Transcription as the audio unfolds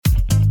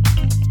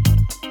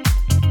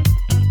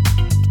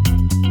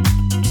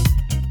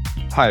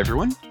Hi,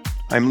 everyone.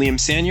 I'm Liam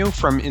Sanyo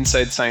from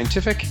Inside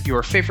Scientific,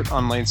 your favorite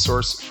online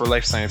source for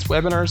life science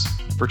webinars,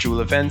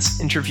 virtual events,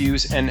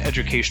 interviews, and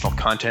educational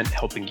content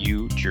helping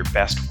you do your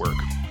best work.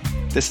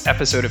 This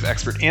episode of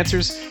Expert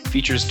Answers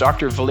features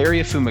Dr.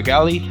 Valeria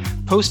Fumagalli,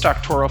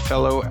 postdoctoral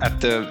fellow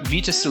at the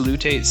Vita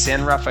Salute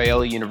San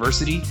Raffaele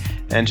University,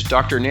 and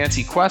Dr.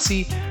 Nancy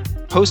Kwasi,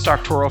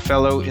 postdoctoral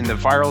fellow in the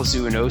Viral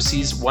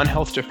Zoonoses One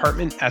Health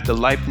Department at the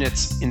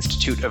Leibniz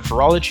Institute of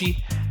Virology,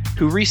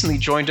 who recently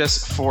joined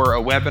us for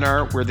a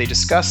webinar where they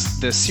discuss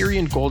the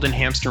Syrian golden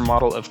hamster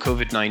model of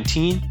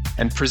COVID-19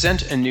 and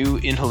present a new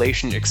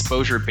inhalation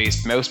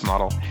exposure-based mouse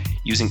model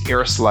using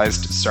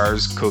aerosolized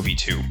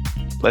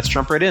SARS-CoV-2. Let's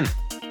jump right in.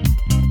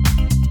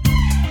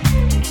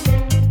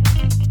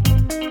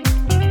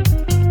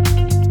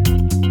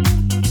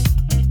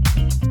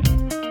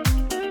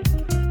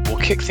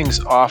 We'll kick things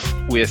off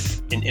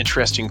with an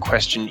interesting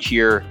question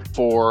here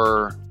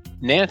for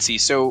Nancy.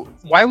 So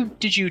why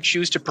did you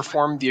choose to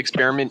perform the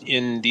experiment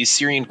in these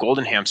Syrian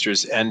golden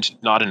hamsters and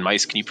not in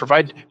mice? Can you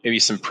provide maybe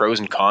some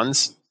pros and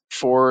cons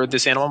for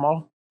this animal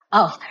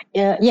model?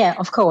 Yeah,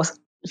 of course.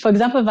 For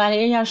example,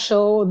 Valeria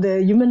showed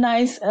the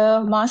humanized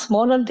mouse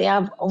model. There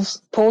are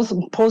pros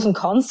and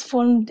cons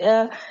for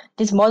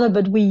this model,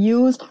 but we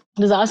use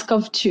the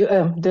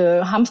SARS-CoV-2,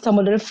 the hamster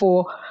model,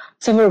 for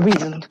several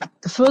reasons.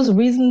 The first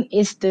reason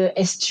is the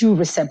S2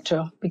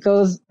 receptor,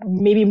 because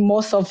maybe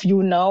most of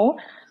you know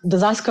the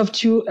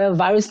SARS-CoV-2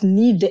 virus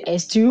need the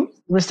S2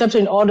 receptor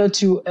in order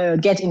to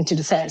get into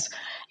the cells.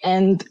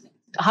 And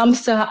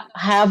hamster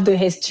have the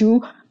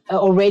S2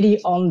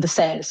 already on the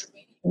cells,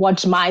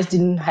 what mice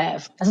didn't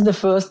have. That's the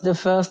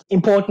first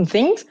important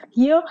thing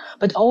here.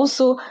 But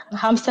also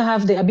hamster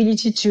have the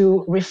ability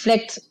to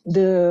reflect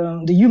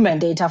the human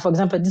data. For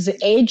example, this is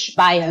the age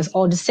bias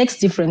or the sex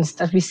difference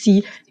that we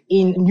see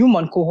in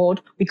human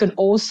cohort. We can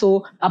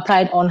also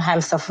apply it on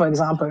hamster, for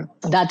example,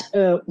 that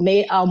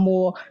may are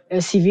more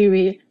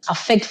severely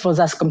affect for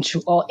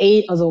SARS-CoV-2, or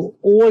also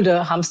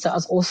older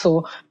hamsters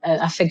also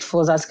affect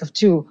for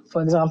SARS-CoV-2,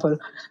 for example.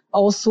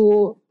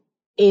 Also,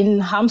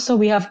 in hamster,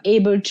 we have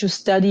able to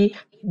study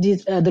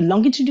this, the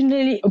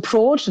longitudinal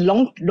approach,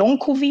 long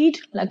COVID,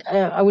 like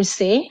I would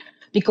say,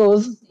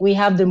 because we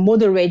have the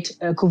moderate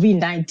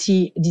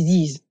COVID-19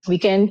 disease.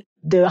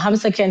 The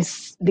hamster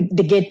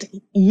they get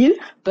ill,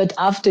 but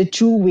after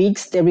 2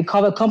 weeks, they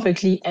recover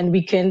completely, and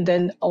we can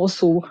then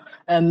also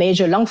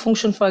measure lung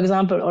function, for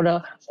example,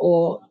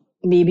 or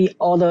maybe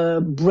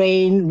other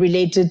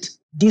brain-related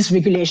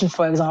dysregulation,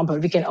 for example.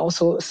 We can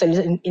also study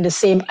it in the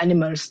same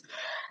animals.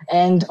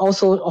 And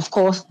also, of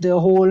course,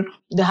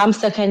 the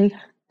hamster can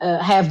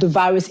have the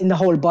virus in the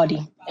whole body.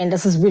 And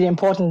this is really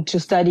important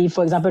to study,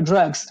 for example,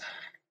 drugs.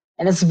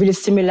 And it's really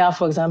similar,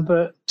 for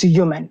example, to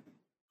human.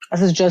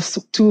 This is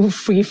just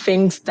 2-3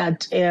 things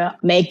that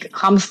make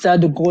hamster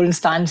the golden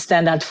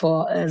standard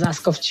for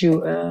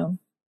SARS-CoV-2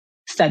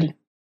 study.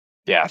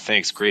 Yeah,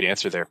 thanks. Great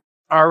answer there.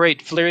 All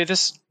right, Valeria,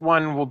 this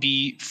one will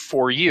be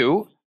for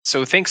you.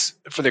 So thanks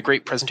for the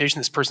great presentation.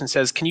 This person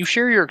says, can you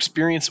share your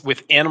experience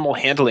with animal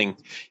handling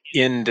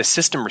in the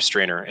system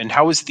restrainer, and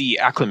how was the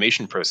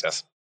acclimation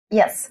process?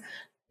 Yes.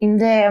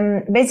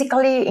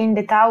 Basically in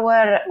the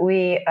tower,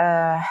 we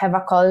have a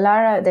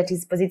collar that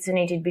is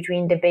positioned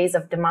between the base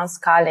of the mouse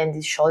skull and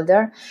the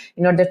shoulder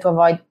in order to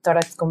avoid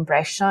thorax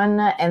compression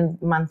and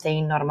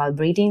maintain normal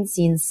breathing.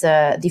 Since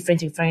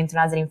differently from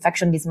intranasal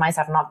infection, these mice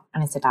are not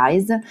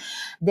anesthetized.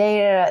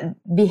 Their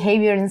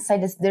behavior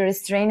inside the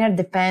restrainer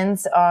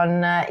depends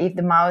on if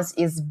the mouse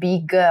is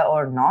big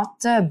or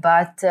not,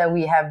 but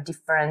we have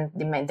different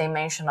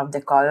dimension of the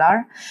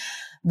collar.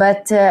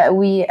 But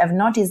we have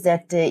noticed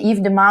that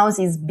if the mouse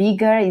is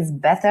bigger, is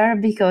better,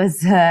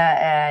 because,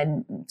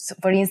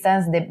 for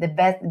instance,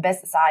 the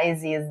best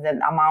size is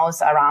a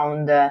mouse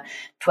around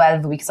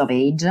 12 weeks of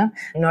age,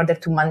 in order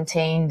to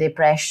maintain the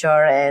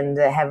pressure and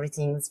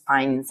everything's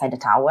fine inside the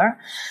tower.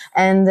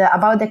 And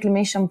about the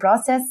acclimation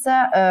process,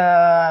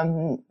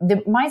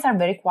 the mice are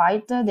very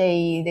quiet.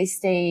 They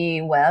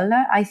stay well,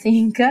 I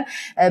think,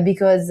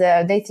 because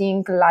they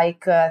think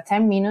like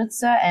 10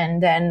 minutes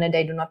and then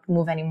they do not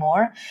move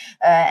anymore.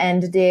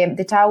 And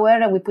the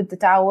tower, we put the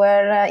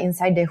tower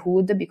inside the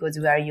hood because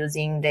we are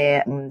using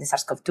the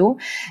SARS-CoV-2.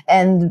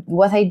 And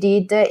what I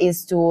did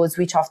is to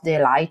switch off the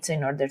light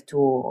in order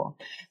to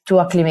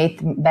acclimate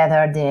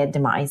better the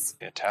mice.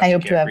 Fantastic. I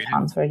hope to have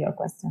answered your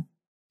question.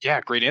 Yeah,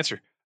 great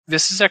answer.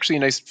 This is actually a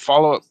nice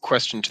follow-up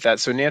question to that.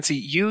 So Nancy,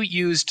 you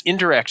used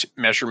indirect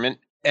measurement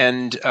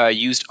and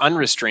used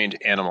unrestrained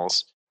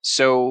animals.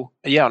 So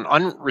yeah, on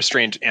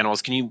unrestrained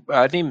animals, can you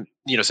name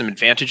some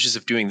advantages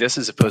of doing this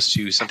as opposed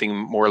to something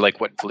more like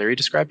what Valeria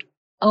described?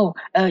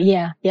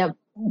 Yeah.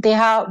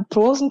 There are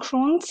pros and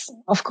cons,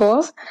 of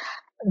course.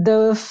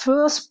 The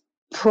first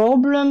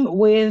problem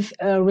with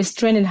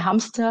restrained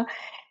hamster,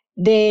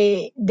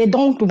 they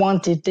don't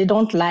want it, they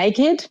don't like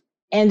it,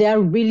 and they are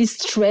really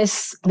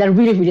stressed. They're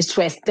really, really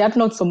stressed. They're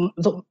not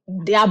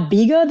they are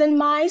bigger than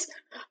mice,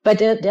 but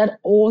they're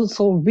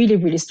also really,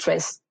 really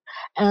stressed.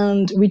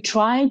 And we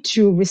tried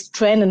to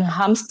restrain a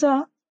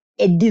hamster.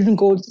 It didn't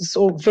go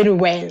so very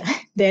well.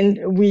 then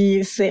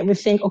we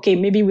think, okay,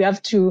 maybe we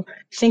have to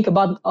think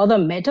about other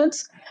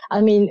methods.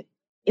 I mean,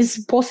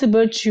 it's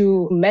possible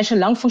to measure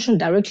lung function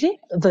directly.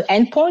 The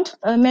endpoint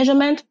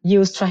measurement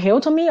use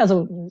tracheotomy.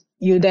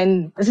 You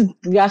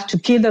have to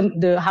kill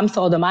the hamster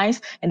or the mice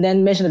and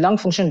then measure the lung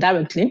function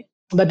directly.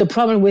 But the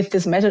problem with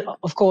this method,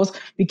 of course,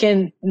 we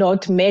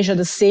cannot measure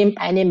the same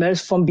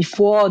animals from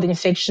before the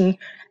infection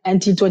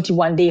until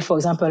 21 days, for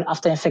example,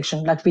 after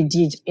infection, like we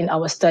did in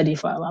our study,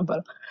 for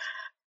example.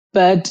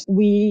 But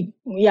we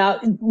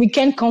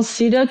can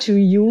consider to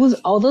use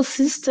other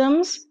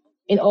systems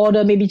in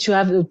order maybe to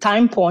have a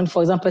time point,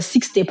 for example,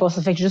 6 days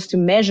post-infection, just to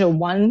measure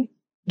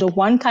the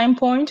one time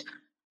point.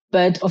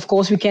 But of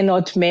course, we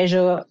cannot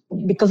measure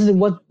because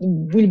what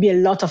will be a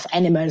lot of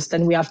animals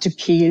then we have to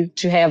kill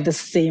to have the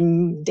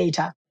same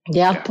data.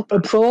 There are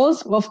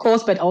pros, of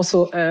course, but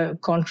also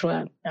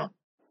contra.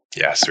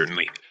 Yeah,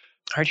 certainly.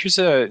 All right, here's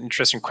an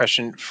interesting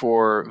question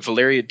for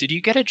Valeria. Did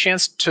you get a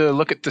chance to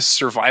look at the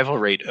survival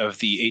rate of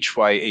the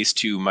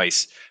HY-ACE2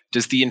 mice?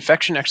 Does the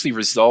infection actually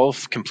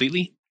resolve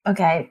completely?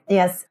 Okay,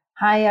 yes.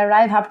 I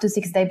arrived up to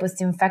 6 days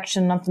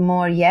post-infection, not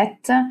more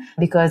yet,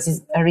 because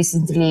it's a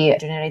recently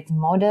generated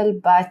model,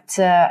 but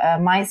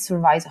mice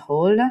survive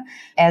whole,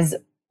 as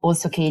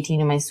also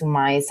K18-2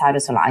 mice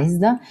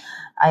aerosolized,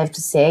 I have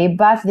to say.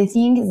 But the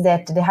thing is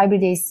that the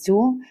hybrid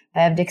ACE2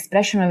 have the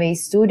expression of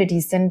ACE2 that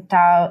is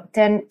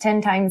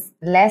 10 times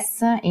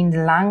less in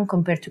the lung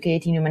compared to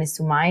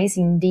K18-2 mice.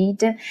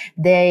 Indeed,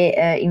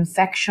 the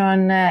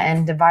infection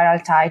and the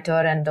viral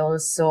titer and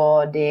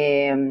also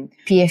the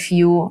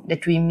PFU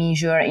that we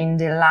measure in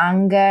the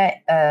lung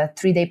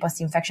 3 days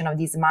post-infection of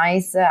these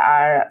mice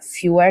are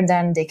fewer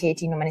than the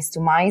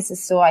K18-2 mice.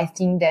 So I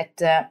think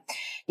that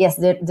yes,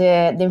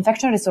 the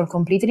infection resolved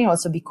completely,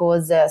 also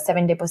because 6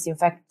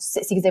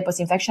 days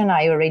post-infection,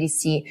 I already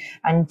see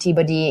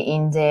antibody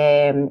in the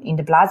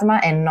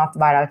plasma and not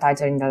viral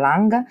titer in the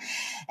lung.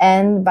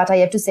 But I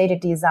have to say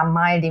that it is a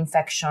mild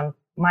infection,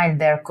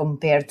 milder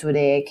compared to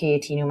the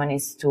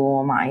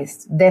K18-2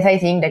 mice. That I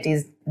think that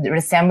is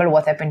resemble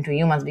what happened to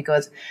humans,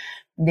 because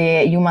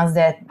the humans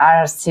that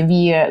are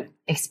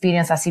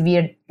experience a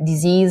severe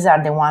disease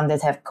are the ones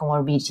that have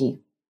comorbidity.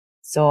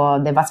 So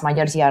the vast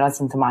majority are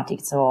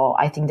asymptomatic. So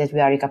I think that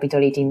we are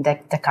recapitulating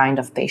the kind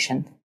of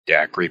patient.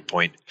 Yeah, great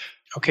point.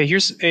 Okay,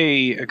 here's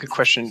a good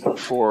question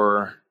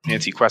for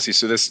Nancy Kwasi.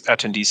 So this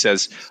attendee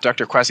says,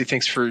 Dr. Kwasi,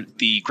 thanks for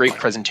the great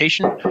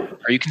presentation.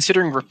 Are you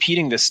considering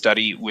repeating this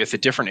study with a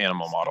different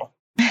animal model?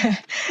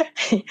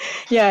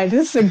 Yeah,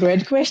 this is a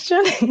great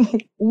question.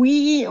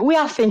 we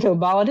are thinking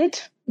about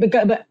it,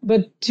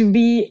 but to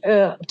be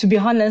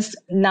honest,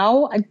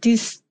 now at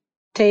this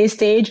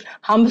stage,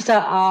 hamster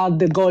are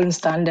the golden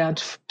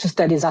standard to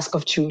study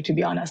SARS-CoV-2, to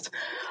be honest.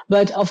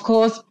 But of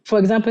course, for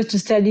example, to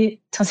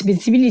study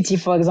transmissibility,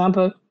 for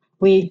example,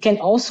 we can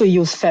also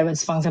use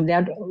ferrets, for example. They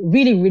are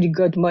really, really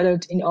good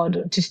models in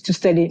order to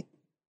study,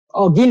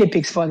 or guinea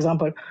pigs, for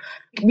example.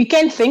 We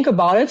can think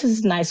about it.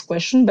 It's a nice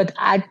question, but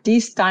at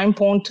this time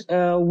point,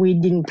 we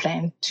didn't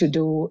plan to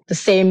do the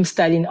same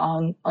study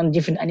on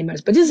different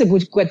animals. But this is a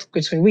good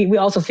question. We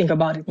also think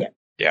about it, yeah.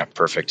 Yeah,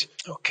 perfect.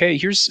 Okay,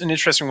 here's an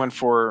interesting one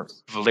for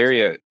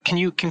Valeria. Can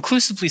you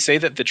conclusively say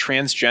that the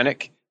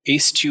transgenic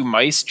ACE2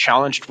 mice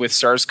challenged with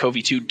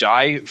SARS-CoV-2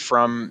 die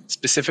from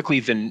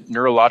specifically the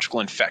neurological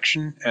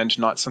infection and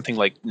not something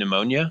like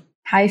pneumonia?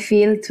 I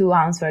feel to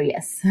answer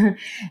yes,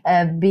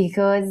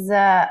 because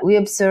we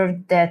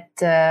observed that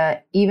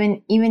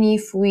even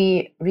if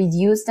we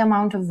reduce the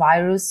amount of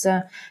virus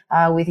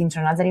with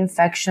intranasal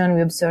infection,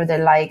 we observed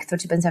that like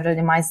 30% of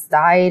the mice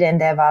died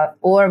and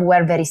or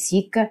were very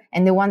sick,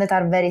 and the ones that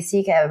are very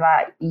sick have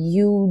a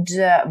huge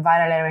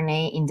viral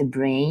RNA in the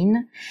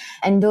brain.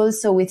 And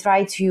also we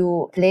try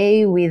to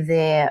play with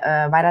the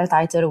viral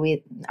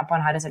titer upon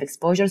aerosol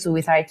exposure, so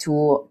we try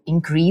to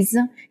increase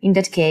in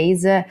that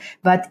case.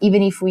 But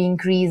even if we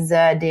increase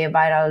the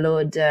viral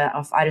load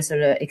of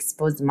aerosol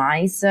exposed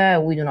mice,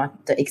 we do not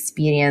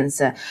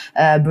experience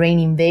brain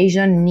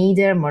invasion,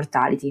 neither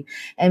mortality.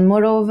 And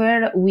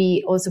moreover,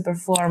 we also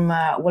perform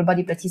whole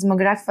body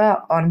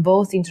plethysmograph on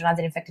both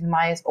intranasal infected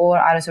mice or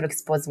aerosol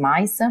exposed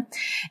mice.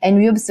 And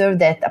we observe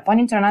that upon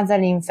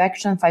intranasal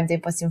infection, 5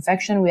 days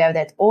post-infection, we have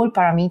that all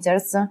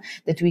parameters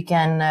that we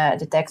can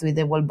detect with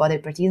the whole body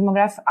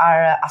plethysmograph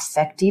are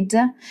affected,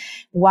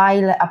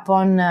 while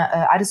upon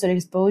aerosol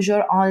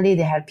exposure, only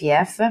the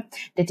RPF,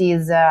 that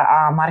is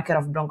a marker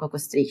of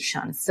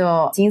bronchoconstriction.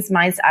 So since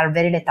mice are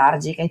very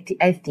lethargic,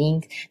 I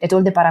think that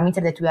all the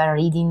parameters that we are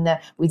reading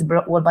with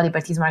whole body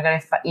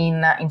plethysmograph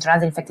in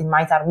intranasal infected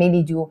mice are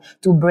mainly due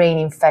to brain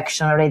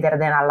infection rather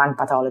than a lung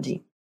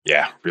pathology.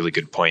 Yeah, really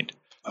good point.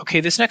 Okay,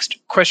 this next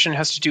question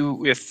has to do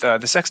with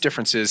the sex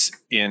differences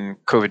in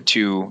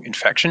COVID-2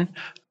 infection.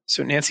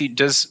 So Nancy,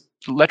 does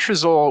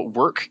letrozole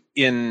work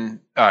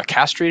in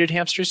castrated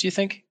hamsters, do you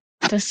think?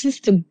 This is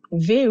a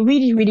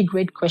really, really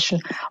great question.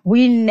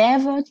 We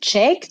never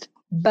checked,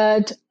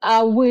 but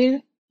I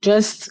will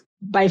just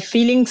by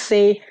feeling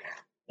say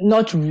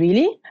not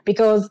really,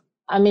 because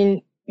I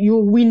mean,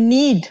 we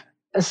need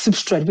a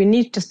substrate. We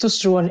need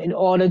testosterone in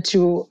order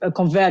to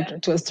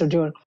convert to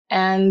estrogen.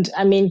 And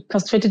I mean,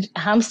 castrated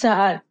hamster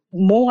are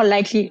more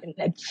likely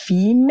like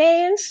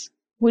females,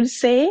 we'll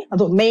say.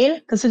 Although male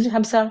castrated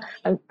hamster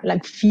are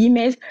like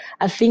females.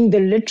 I think the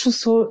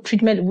letrozole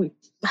treatment,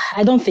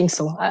 I don't think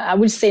so. I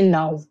will say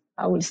no.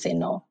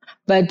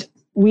 But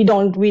we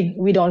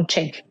don't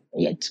check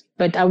yet.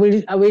 But I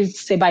will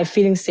say by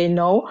feeling say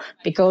no,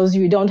 because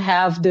you don't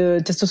have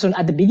the testosterone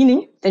at the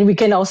beginning. Then we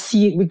cannot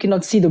see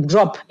the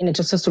drop in the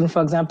testosterone,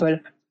 for example,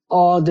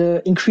 or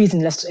the increase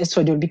in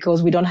estradiol,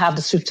 because we don't have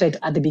the substrate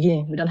at the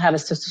beginning. We don't have a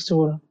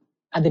testosterone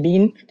at the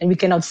beginning, and we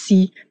cannot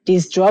see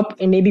this drop,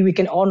 and maybe we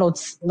can all not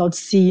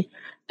see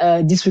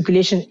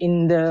dysregulation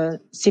in the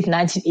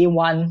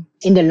CYP19A1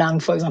 in the lung,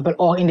 for example,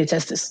 or in the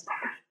testes.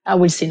 I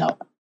will say no.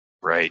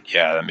 Right.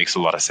 Yeah, that makes a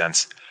lot of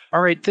sense.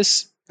 All right.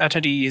 This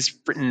attendee has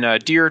written,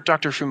 "Dear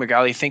Dr.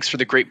 Fumagalli, thanks for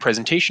the great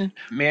presentation.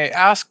 May I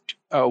ask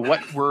how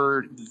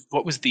were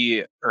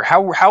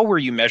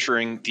you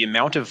measuring the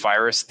amount of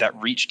virus that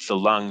reached the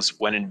lungs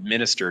when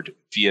administered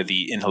via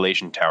the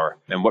inhalation tower,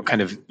 and what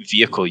kind of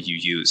vehicle you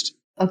used?"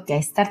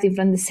 Okay, starting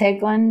from the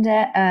second,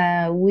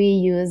 we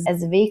use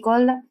as a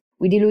vehicle.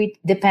 We dilute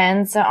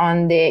depends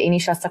on the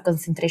initial stock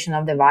concentration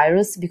of the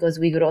virus, because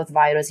we growth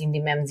virus in the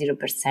MEM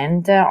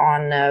 0%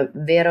 on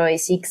Vero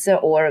A6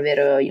 or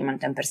Vero human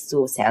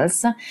TEMPEST2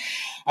 cells.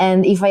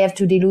 And if I have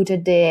to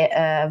dilute the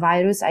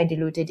virus, I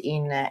dilute it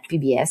in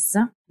PBS.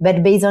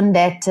 But based on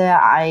that,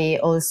 I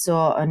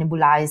also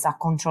nebulize a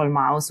control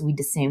mouse with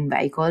the same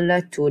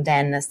vehicle to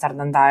then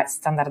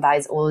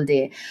standardize all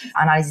the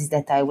analysis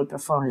that I will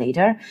perform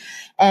later.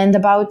 And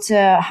about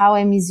how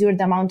I measure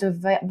the amount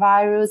of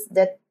virus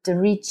that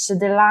reach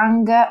the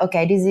lung.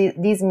 Okay,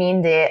 this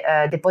means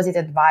the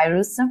deposited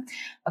virus.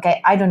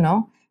 Okay, I don't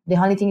know. The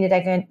only thing that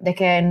I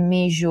can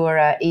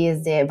measure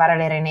is the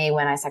viral RNA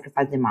when I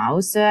sacrifice the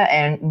mouse.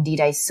 And indeed,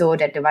 I saw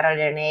that the viral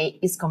RNA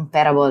is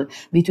comparable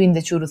between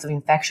the two routes of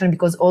infection,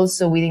 because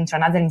also with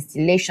intranasal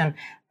instillation,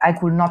 I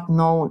could not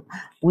know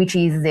which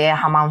is the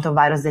amount of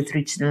virus that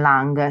reached the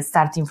lung,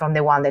 starting from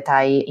the one that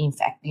I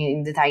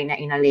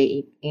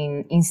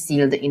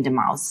instilled in the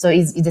mouse. So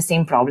it's the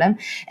same problem.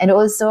 And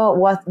also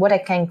what I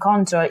can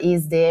control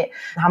is the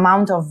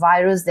amount of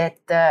virus that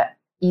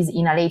is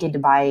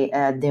inhalated by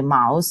the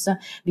mouse,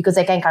 because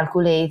I can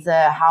calculate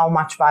how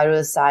much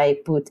virus I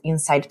put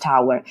inside the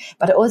tower.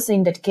 But also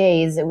in that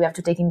case, we have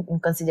to take in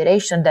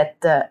consideration that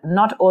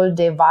not all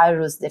the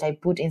virus that I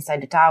put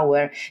inside the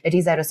tower that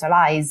is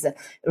aerosolized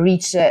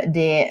reach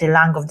the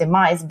lung of the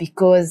mice,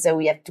 because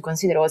we have to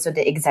consider also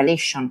the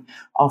exhalation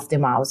of the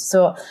mouse.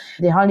 So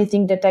the only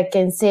thing that I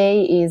can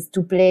say is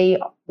to play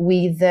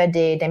with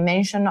the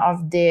dimension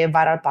of the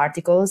viral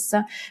particles,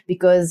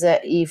 because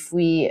if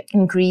we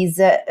increase,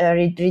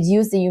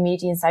 reduce the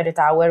humidity inside the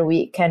tower,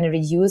 we can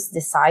reduce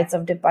the size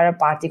of the viral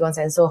particles,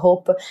 and so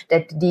hope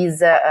that these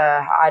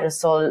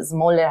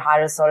smaller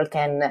aerosol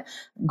can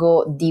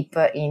go deep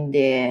in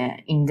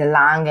the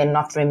lung and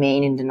not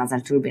remain in the nasal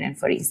turbinate,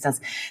 for instance.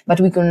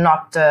 But we could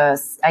not,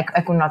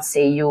 I could not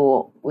say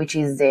you which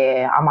is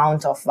the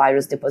amount of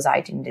virus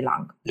deposited in the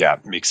lung. Yeah,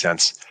 makes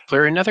sense.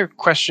 Claire, another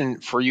question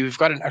for you. We've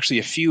got actually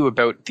a few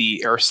about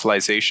the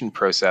aerosolization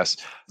process.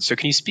 So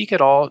can you speak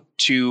at all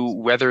to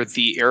whether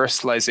the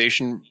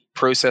aerosolization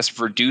process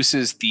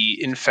reduces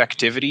the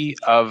infectivity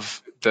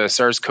of the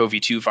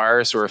SARS-CoV-2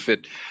 virus, or if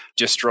it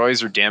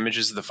destroys or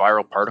damages the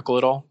viral particle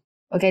at all?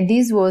 Okay,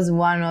 this was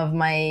one of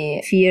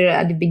my fear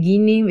at the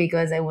beginning,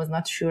 because I was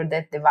not sure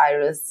that the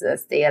virus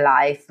stay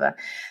alive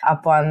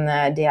upon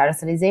the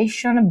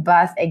aerosolization.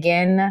 But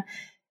again,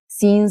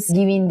 since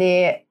giving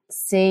the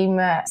same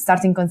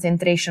starting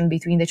concentration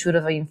between the two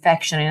routes of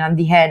infection, and at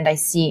the end I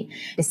see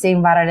the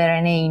same viral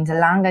RNA in the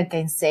lung, I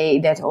can say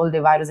that all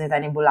the viruses that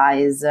I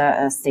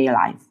nebulize stay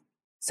alive,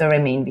 so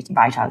remain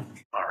vital.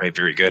 All right,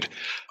 very good.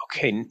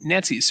 Okay,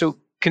 Nancy, so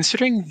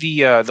considering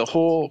the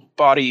whole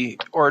body,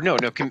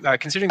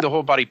 considering the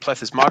whole body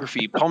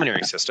plethysmography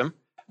pulmonary system,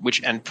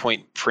 which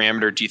endpoint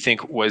parameter do you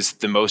think was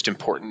the most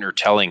important or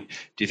telling?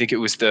 Do you think it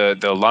was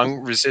the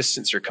lung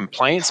resistance or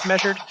compliance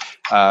measured?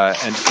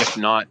 And if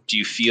not, do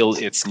you feel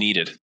it's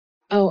needed?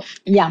 Oh,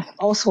 yeah,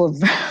 also a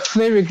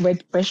very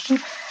great question.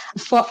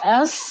 For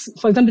us,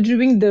 for example,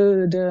 during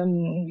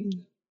the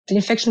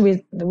infection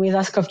with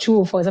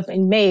SARS-CoV-2, for example,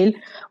 in male,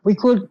 we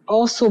could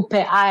also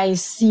per eye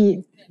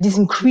see this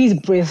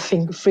increased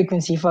breathing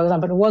frequency, for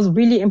example. It was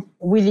really,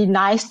 really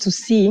nice to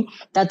see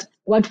that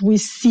what we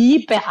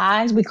see per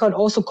eyes, we can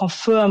also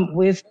confirm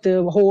with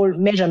the whole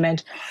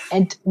measurement.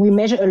 And we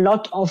measure a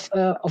lot of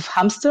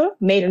hamster,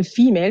 male and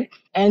female,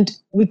 and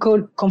we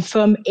could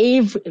confirm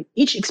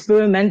each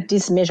experiment,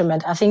 this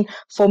measurement. I think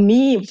for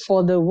me,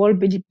 for the whole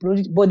body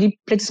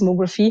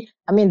plethysmography,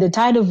 I mean, the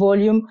tidal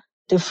volume,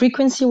 the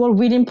frequency was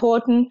really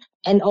important,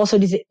 and also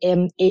this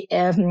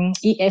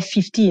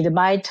EF50, the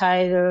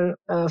bitidal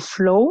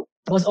flow,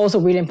 was also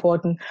really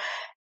important.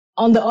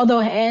 On the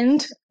other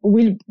hand,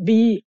 will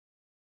be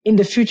in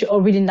the future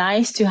really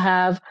nice to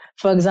have,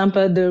 for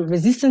example, the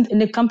resistance in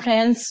the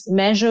compliance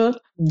measured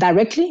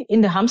directly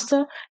in the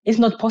hamster. It's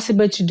not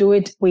possible to do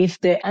it with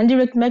the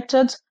indirect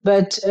method,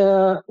 but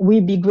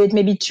will be great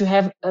maybe to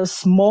have a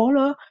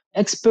smaller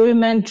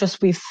experiment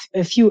just with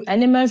a few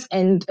animals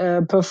and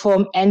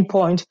perform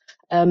endpoint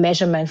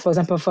measurement, for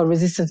example, for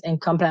resistance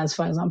and compliance,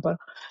 for example.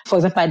 For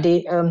example,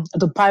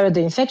 the prior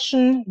the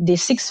infection, day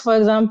 6, for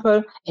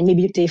example, and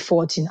maybe day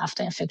 14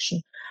 after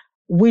infection.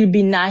 Will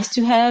be nice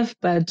to have,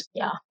 but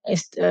yeah,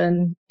 it's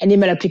an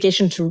animal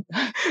application to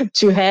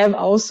have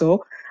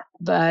also.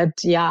 But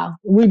yeah,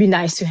 will be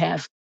nice to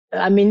have.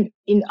 I mean,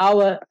 in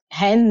our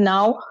hand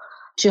now,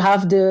 to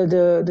have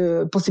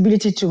the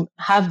possibility to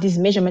have this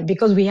measurement,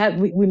 because we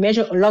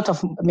measure a lot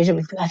of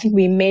measurements. I think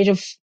we measure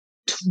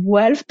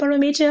 12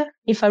 parameters,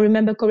 if I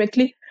remember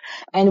correctly,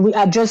 and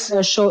I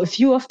just show a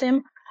few of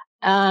them,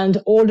 and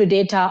all the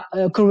data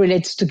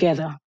correlates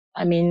together.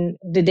 I mean,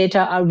 the data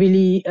are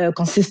really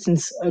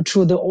consistent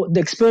through the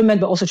experiment,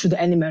 but also through the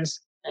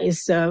animals.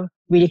 It's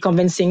really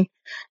convincing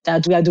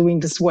that we are doing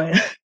this well.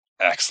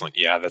 Excellent.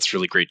 Yeah, that's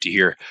really great to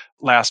hear.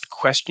 Last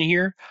question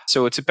here.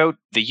 So it's about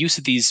the use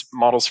of these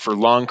models for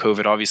long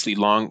COVID. Obviously,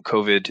 long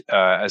COVID,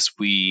 as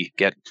we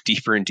get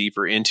deeper and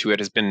deeper into it,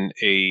 has been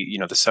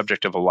the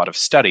subject of a lot of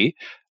study.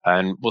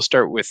 And we'll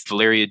start with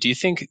Valeria. Do you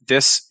think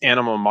this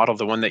animal model,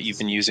 the one that you've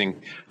been using,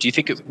 do you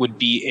think it would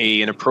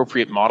be an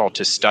appropriate model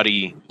to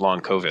study long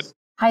COVID?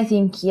 I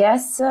think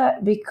yes,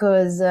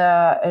 because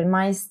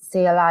mice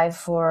stay alive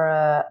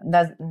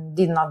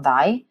did not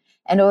die.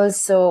 And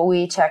also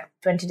we checked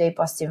 20-day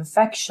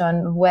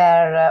post-infection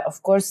where,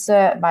 of course,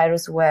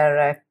 virus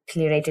were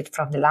clearated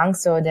from the lung.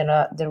 So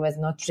there was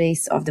no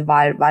trace of the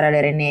viral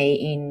RNA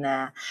in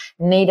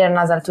neither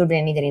nasal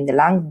turbinate, neither in the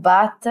lung.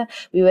 But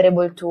we were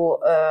able to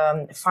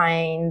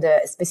find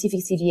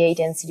specific CD8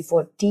 and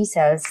CD4 T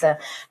cells,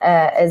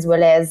 as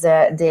well as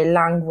the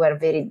lung were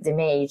very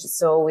damaged.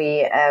 So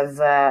we have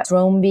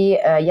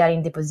thrombi,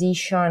 hyaline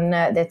deposition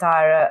that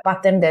are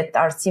patterns that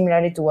are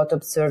similar to what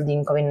observed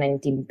in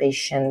COVID-19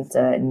 patient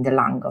in the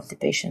lung of the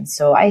patient.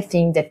 So I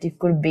think that it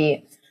could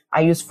be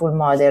a useful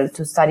model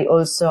to study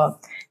also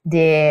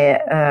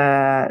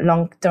the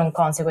long-term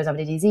consequence of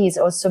the disease.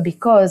 Also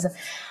because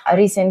a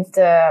recent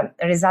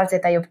result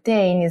that I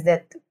obtained is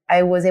that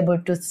I was able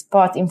to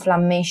spot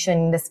inflammation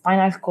in the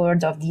spinal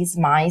cord of these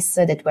mice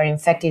that were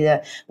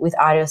infected with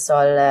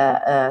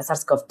aerosol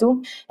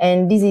SARS-CoV-2.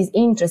 And this is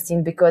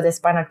interesting because the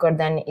spinal cord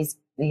then is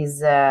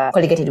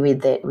colligated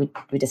with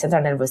the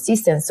central nervous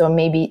system. So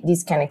maybe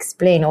this can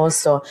explain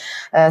also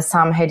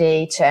some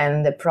headache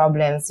and the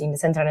problems in the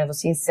central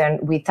nervous system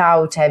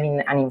without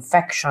having an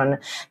infection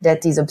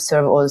that is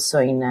observed also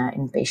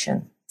in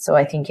patients. So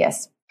I think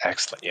yes.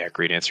 Excellent. Yeah,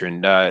 great answer.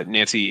 And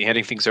Nancy,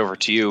 handing things over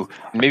to you.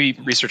 Maybe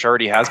research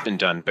already has been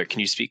done, but can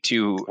you speak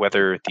to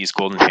whether these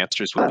golden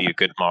hamsters would be a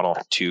good model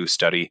to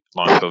study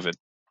long COVID?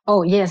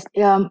 Oh, yes.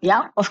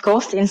 Yeah, of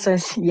course. The answer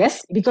is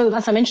yes, because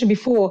as I mentioned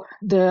before,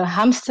 the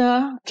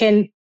hamster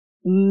can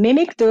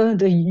mimic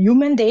the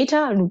human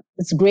data. And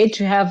it's great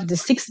to have the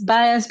sex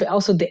bias, but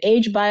also the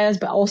age bias,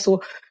 but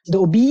also the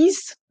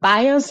obese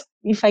bias,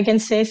 if I can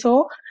say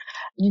so.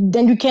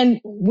 Then you can,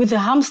 with the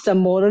hamster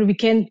model, we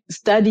can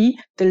study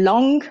the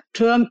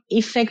long-term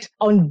effect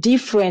on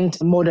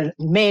different models,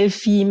 male,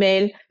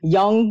 female,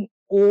 young,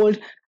 old.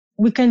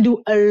 We can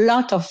do a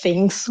lot of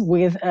things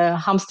with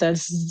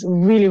hamsters. It's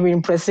really, really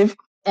impressive.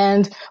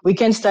 And we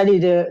can study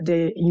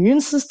the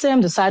immune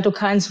system, the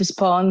cytokines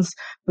response.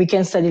 We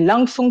can study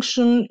lung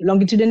function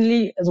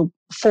longitudinally,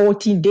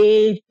 40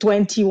 days,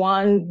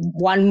 21,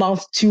 1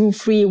 month, 2,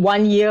 3,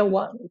 1 year.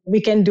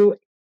 We can do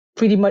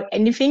pretty much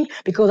anything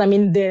because, I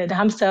mean, the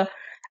hamster,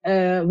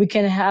 we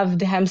can have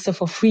the hamster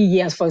for 3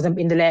 years, for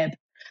example, in the lab.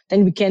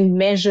 Then we can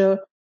measure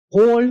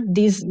all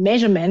these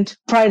measurements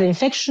prior to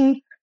infection,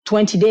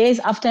 20 days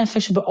after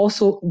infection, but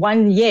also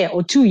 1 year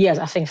or 2 years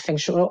after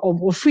infection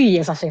or 3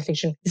 years after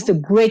infection. It's a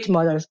great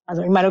model.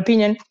 In my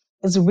opinion,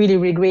 it's really,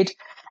 really great.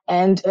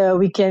 And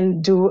we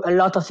can do a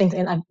lot of things.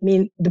 And I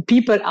mean, the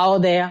people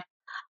out there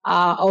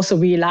also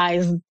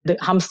realize the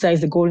hamster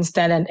is the golden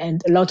standard,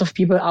 and a lot of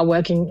people are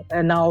working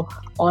now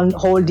on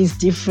all these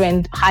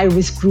different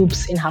high-risk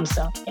groups in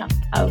hamster. Yeah,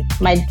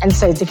 my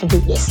answer is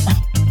definitely yes.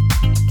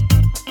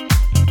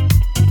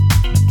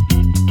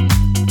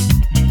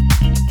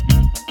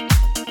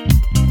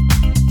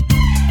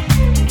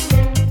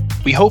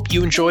 We hope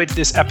you enjoyed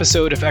this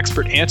episode of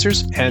Expert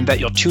Answers and that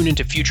you'll tune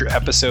into future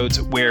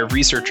episodes where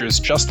researchers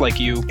just like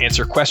you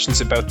answer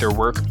questions about their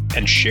work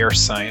and share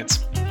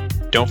science.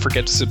 Don't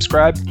forget to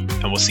subscribe,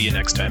 and we'll see you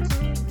next time.